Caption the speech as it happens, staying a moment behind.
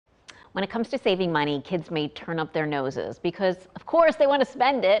When it comes to saving money, kids may turn up their noses because, of course, they want to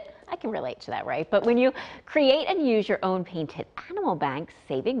spend it. I can relate to that, right? But when you create and use your own painted animal bank,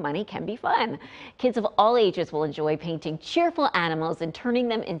 saving money can be fun. Kids of all ages will enjoy painting cheerful animals and turning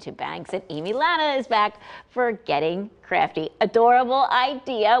them into banks. And Amy Lana is back for Getting Crafty. Adorable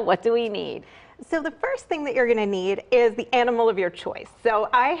idea. What do we need? So the first thing that you're going to need is the animal of your choice. So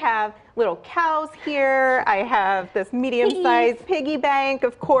I have little cows here. I have this medium-sized piggy bank,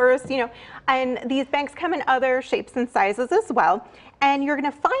 of course, and these banks come in other shapes and sizes as well. And you're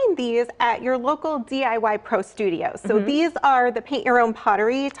going to find these at your local DIY Pro Studios. So these are the paint your own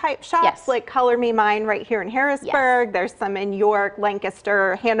pottery type shops, like Color Me Mine right here in Harrisburg. There's some in York,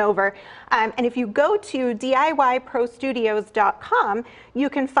 Lancaster, Hanover. And if you go to DIYProstudios.com, you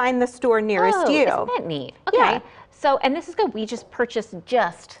can find the store nearest you. Isn't that neat? Okay. Yeah. So, and this is good. We just purchased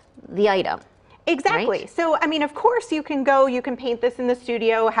just the item. Exactly. Right? So, I mean, of course, you can paint this in the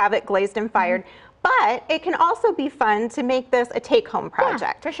studio, have it glazed and fired. But it can also be fun to make this a take-home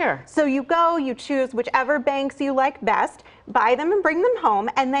project. Yeah, for sure. So you choose whichever banks you like best, buy them and bring them home,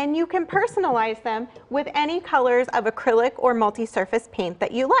 and then you can personalize them with any colors of acrylic or multi-surface paint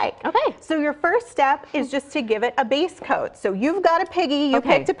that you like. Okay. So your first step is just to give it a base coat. So you've got a piggy, you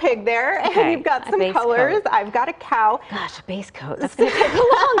picked a pig there, and you've got some colors. I've got a cow. Gosh, a base coat. That's going to take a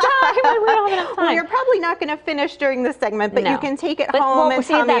long time. We don't have enough time. Well, you're probably not going to finish during this segment, but you can take it home, and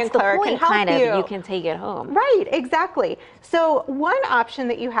Tommy and Claire can help you. You can take it home. Right, exactly. So one option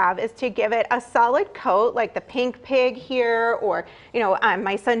that you have is to give it a solid coat, like the pink pig here, or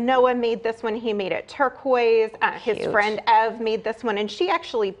my son Noah made this one. He made it turquoise. His friend Ev made this one, and she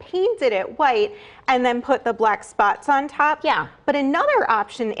actually painted it white and then put the black spots on top. Yeah. But another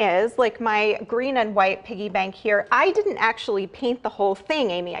option is, like my green and white piggy bank here, I didn't actually paint the whole thing,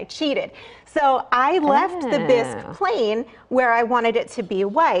 Amy. I cheated. So I left the bisque plain where I wanted it to be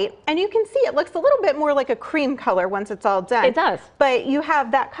white. And you can see it looks a little bit more like a cream color once it's all done. It does. But you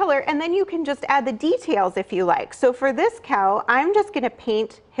have that color, and then you can just add the details if you like. So for this cow, I'm just going to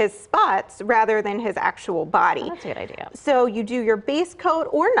paint his spots rather than his actual body. Oh, that's a good idea. So you do your base coat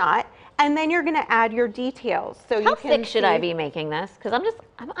or not, and then you're going to add your details. So how thick should I be making this? Because I'm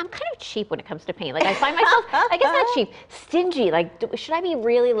kind of cheap when it comes to paint. Like I find myself, I guess not cheap, stingy. Like, should I be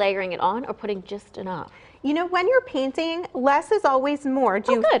really layering it on or putting just enough? When you're painting, less is always more.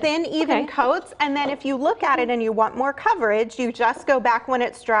 Do thin, even coats, and then if you look at it and you want more coverage, you just go back when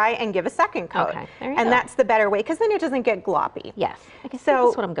it's dry and give a second coat. Okay, there you go. And that's the better way, because then it doesn't get gloppy. Yes, I guess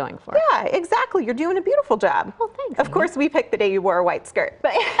that's what I'm going for. Yeah, exactly. You're doing a beautiful job. Well, thanks. Of course, we picked the day you wore a white skirt.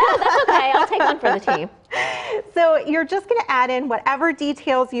 But oh, that's okay. I'll take one for the team. So you're just going to add in whatever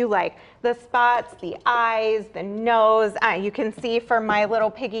details you like. The spots, the eyes, the nose. You can see for my little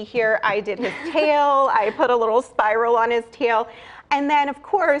piggy here, I did his tail. I put a little spiral on his tail. And then, of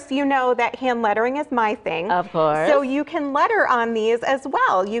course, you know that hand lettering is my thing. Of course. So you can letter on these as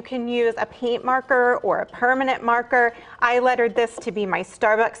well. You can use a paint marker or a permanent marker. I lettered this to be my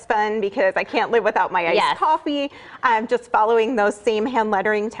Starbucks fun because I can't live without my iced coffee. I'm just following those same hand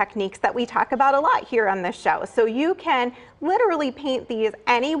lettering techniques that we talk about a lot here on this show. So you can literally paint these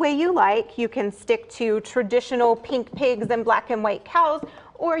any way you like. You can stick to traditional pink pigs and black and white cows,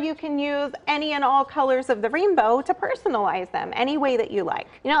 or you can use any and all colors of the rainbow to personalize them any way that you like.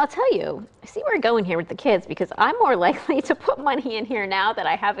 I'll tell you, I see where we're going here with the kids, because I'm more likely to put money in here now that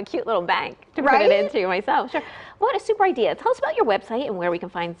I have a cute little bank to put it into myself. Sure. What a super idea. Tell us about your website and where we can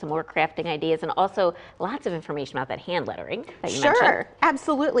find some more crafting ideas, and also lots of information about that hand lettering that you mentioned. Sure,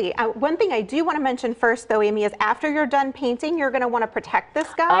 absolutely. One thing I do want to mention first, though, Amy, is after you're done painting, you're going to want to protect this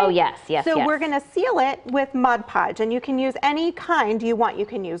guy. Oh, yes. So we're going to seal it with Mod Podge, and you can use any kind you want. You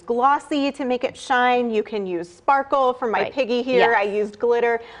can use glossy to make it shine. You can use sparkle. For my piggy here, I used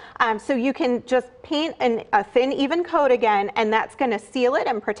glitter. So you can just paint a thin, even coat again, and that's going to seal it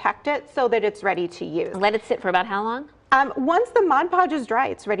and protect it so that it's ready to use. Let it sit for about how long? Once the Mod Podge is dry,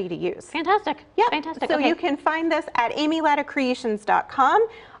 it's ready to use. Fantastic. Yeah. Fantastic. So you can find this at amylattacreations.com.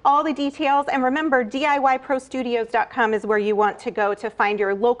 All the details, and remember, DIYProstudios.com is where you want to go to find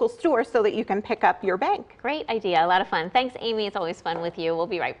your local store so that you can pick up your bank. Great idea. A lot of fun. Thanks, Amy. It's always fun with you. We'll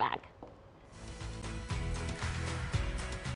be right back.